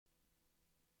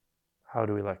How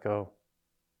do we let go?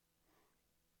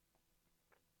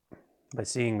 By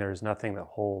seeing there's nothing that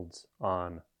holds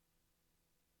on.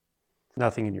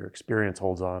 Nothing in your experience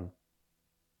holds on.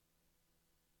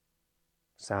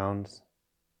 Sounds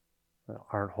that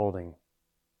aren't holding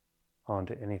on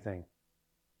to anything,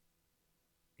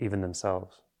 even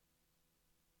themselves.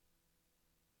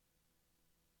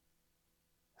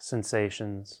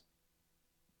 Sensations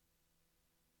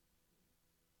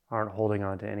aren't holding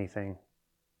on to anything,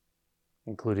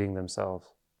 including themselves.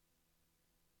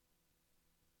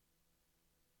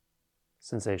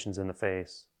 Sensations in the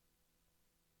face.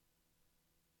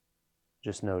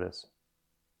 Just notice.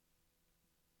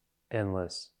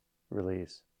 Endless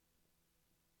release.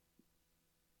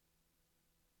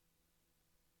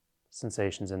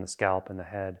 Sensations in the scalp and the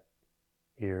head,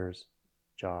 ears,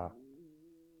 jaw.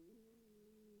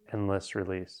 Endless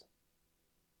release.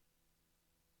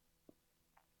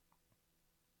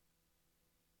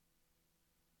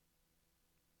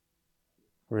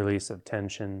 Release of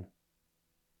tension,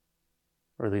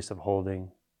 release of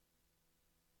holding,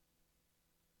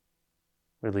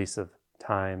 release of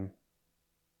time,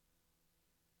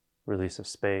 release of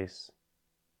space,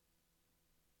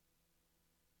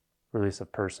 release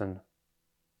of person,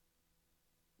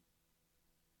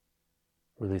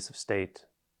 release of state,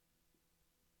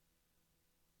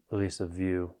 release of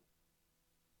view,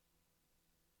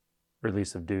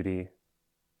 release of duty,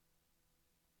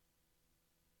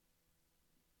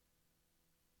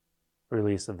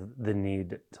 release of the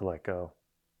need to let go.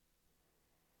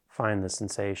 Find the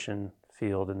sensation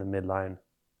field in the midline,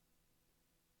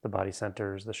 the body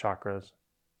centers, the chakras,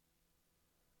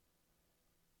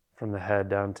 from the head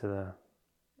down to the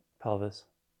pelvis,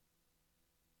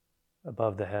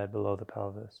 above the head, below the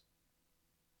pelvis.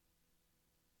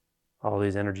 All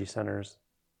these energy centers,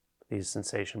 these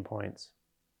sensation points,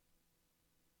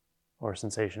 or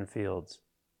sensation fields.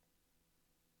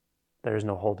 There's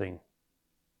no holding.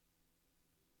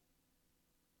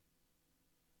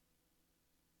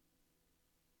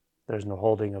 There's no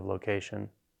holding of location,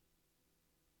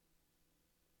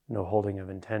 no holding of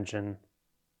intention,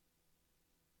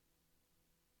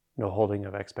 no holding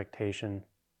of expectation.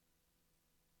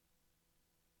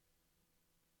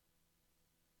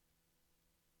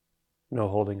 No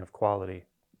holding of quality.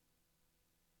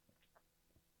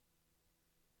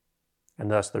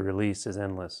 And thus the release is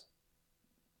endless,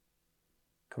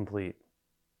 complete,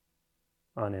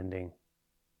 unending,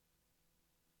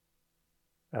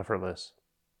 effortless.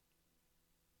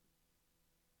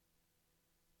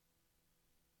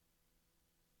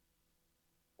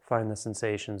 Find the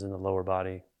sensations in the lower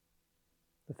body,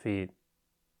 the feet,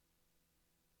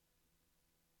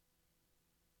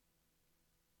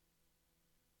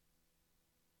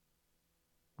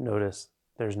 notice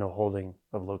there's no holding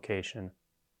of location.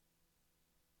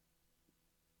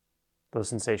 Those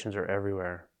sensations are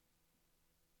everywhere,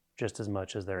 just as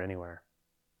much as they're anywhere.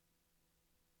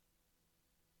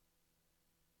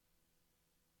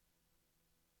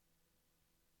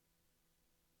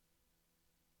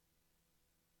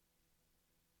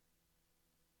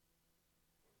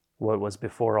 What was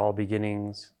before all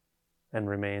beginnings and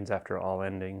remains after all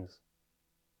endings.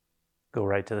 Go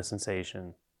right to the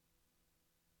sensation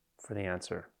for the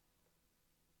answer.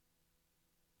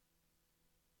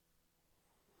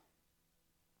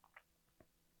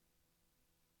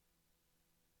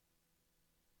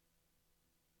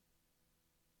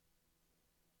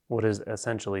 What is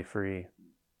essentially free?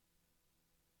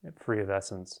 Free of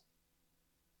essence.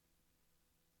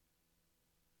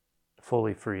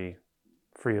 Fully free.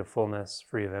 Free of fullness,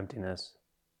 free of emptiness.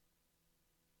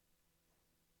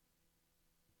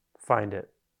 Find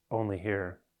it only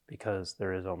here, because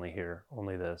there is only here,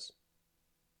 only this.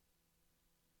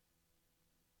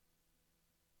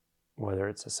 Whether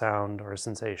it's a sound or a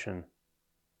sensation.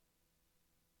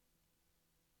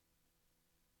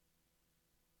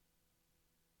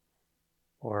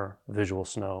 Or visual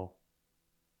snow.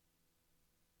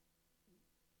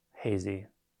 Hazy,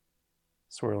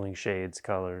 swirling shades,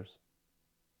 colors,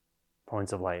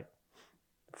 points of light.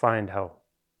 Find how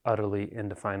utterly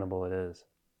indefinable it is.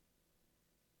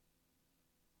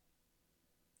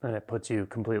 And it puts you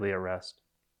completely at rest.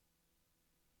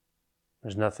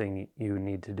 There's nothing you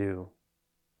need to do,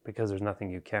 because there's nothing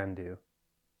you can do.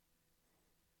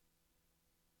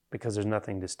 Because there's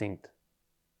nothing distinct.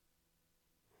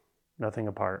 Nothing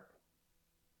apart.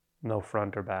 No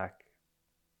front or back.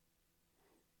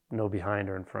 No behind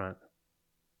or in front.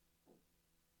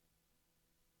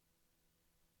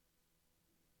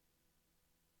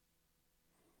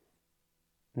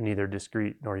 Neither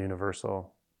discrete nor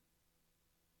universal.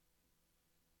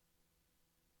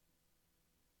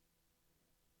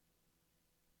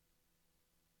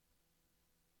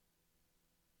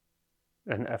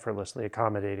 and effortlessly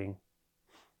accommodating,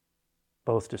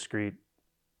 both discrete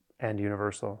and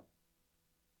universal.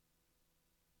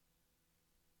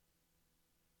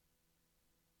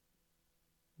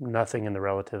 Nothing in the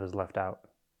relative is left out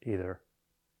either.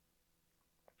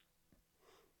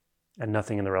 And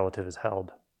nothing in the relative is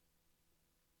held.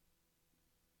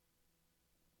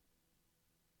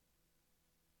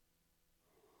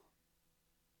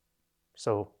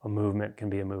 So a movement can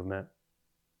be a movement,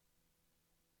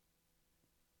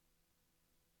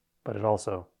 but it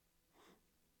also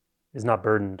is not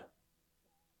burdened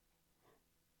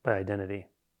by identity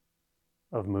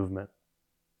of movement.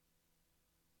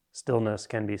 Stillness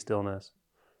can be stillness,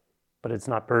 but it's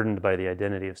not burdened by the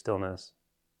identity of stillness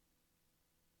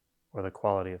or the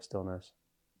quality of stillness.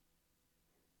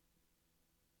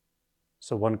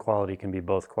 So one quality can be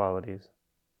both qualities.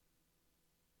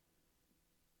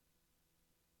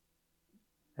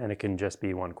 And it can just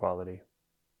be one quality.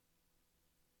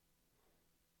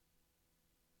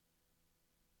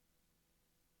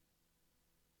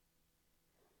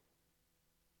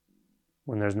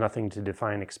 When there's nothing to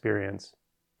define experience,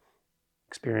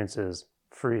 experience is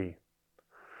free,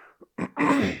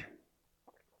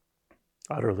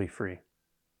 utterly free.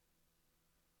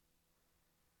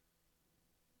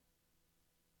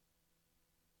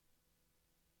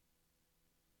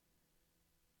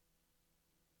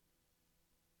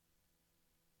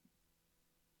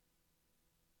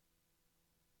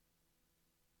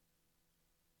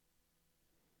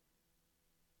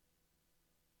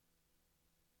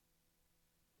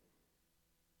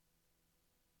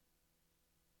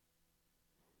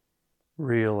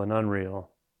 Real and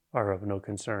unreal are of no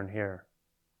concern here.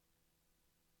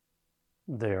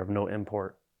 They are of no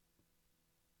import.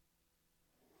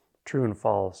 True and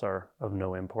false are of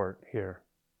no import here.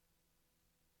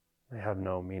 They have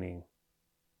no meaning.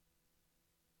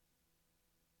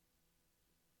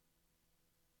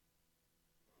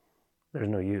 There's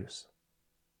no use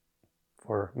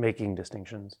for making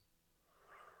distinctions.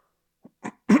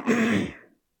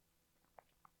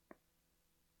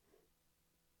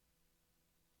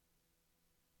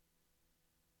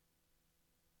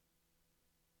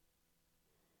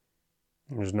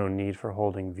 There's no need for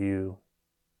holding view,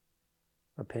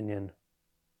 opinion,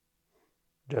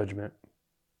 judgment.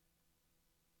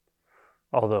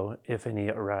 Although, if any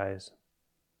arise,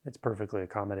 it's perfectly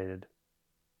accommodated.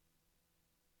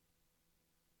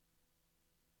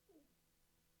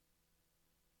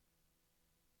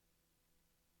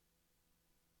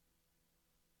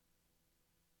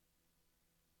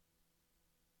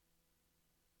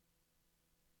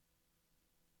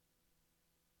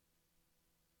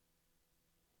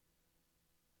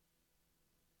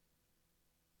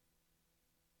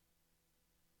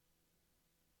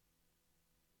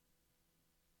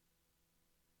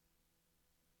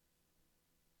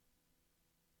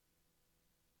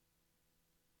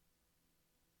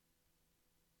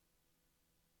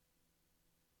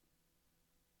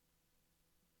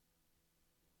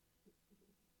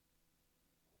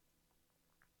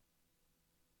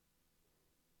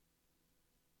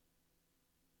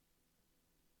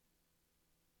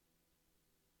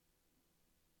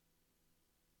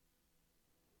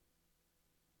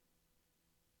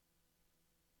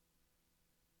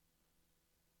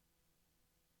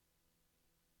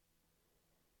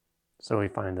 So we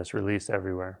find this release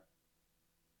everywhere,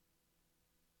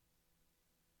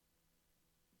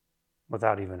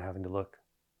 without even having to look.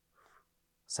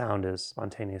 Sound is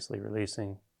spontaneously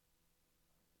releasing.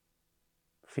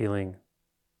 Feeling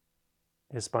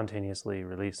is spontaneously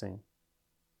releasing.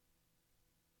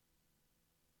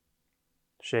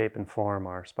 Shape and form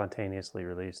are spontaneously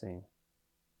releasing.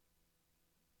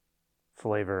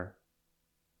 Flavor,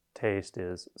 taste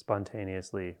is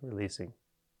spontaneously releasing.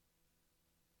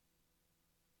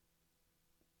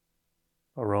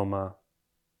 Aroma,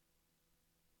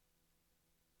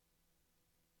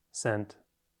 scent,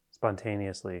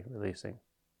 spontaneously releasing.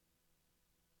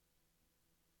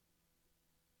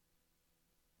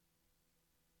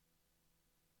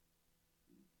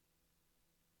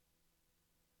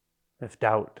 If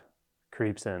doubt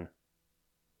creeps in,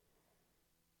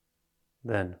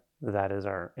 then that is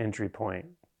our entry point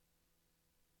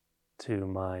to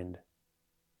mind,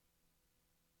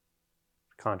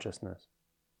 consciousness,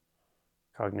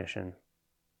 cognition.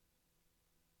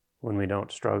 When we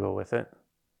don't struggle with it,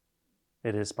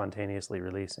 it is spontaneously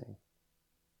releasing.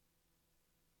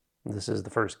 This is the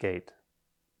first gate,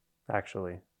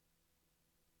 actually.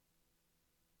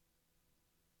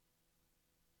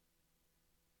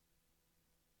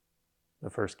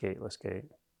 The first gateless gate.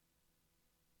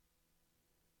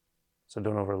 So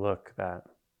don't overlook that.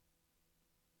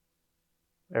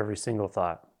 Every single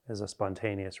thought is a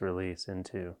spontaneous release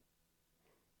into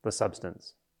the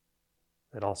substance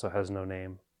that also has no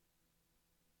name,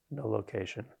 no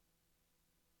location.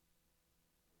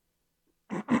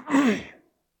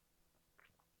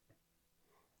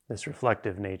 This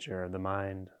reflective nature of the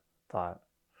mind thought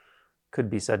could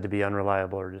be said to be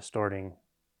unreliable or distorting,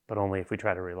 but only if we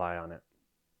try to rely on it.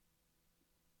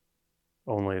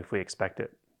 Only if we expect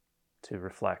it to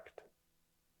reflect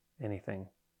anything.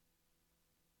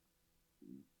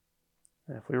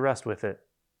 And if we rest with it,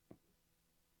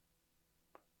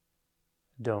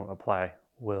 don't apply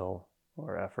will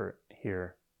or effort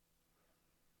here,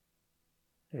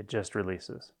 it just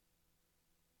releases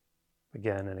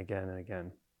again and again and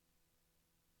again.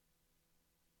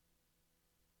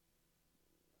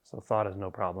 So thought is no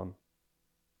problem.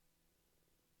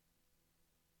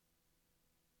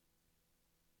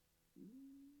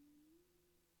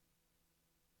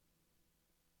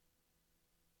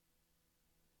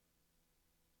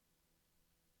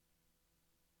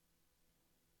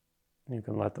 You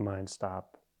can let the mind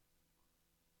stop.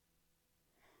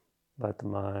 Let the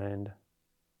mind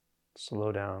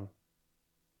slow down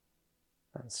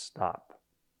and stop.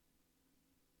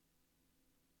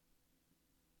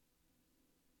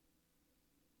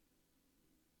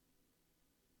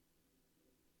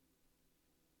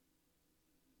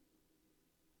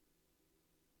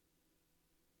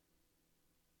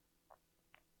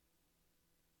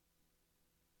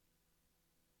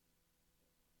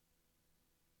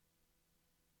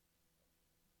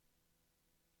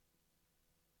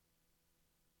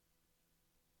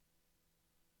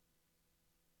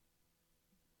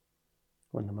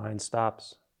 When the mind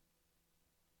stops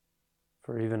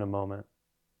for even a moment,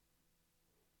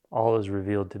 all is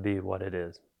revealed to be what it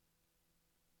is,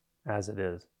 as it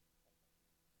is,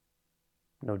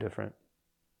 no different,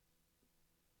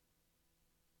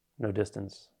 no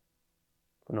distance,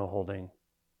 no holding,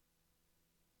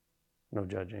 no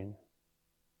judging,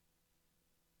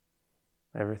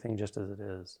 everything just as it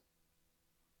is.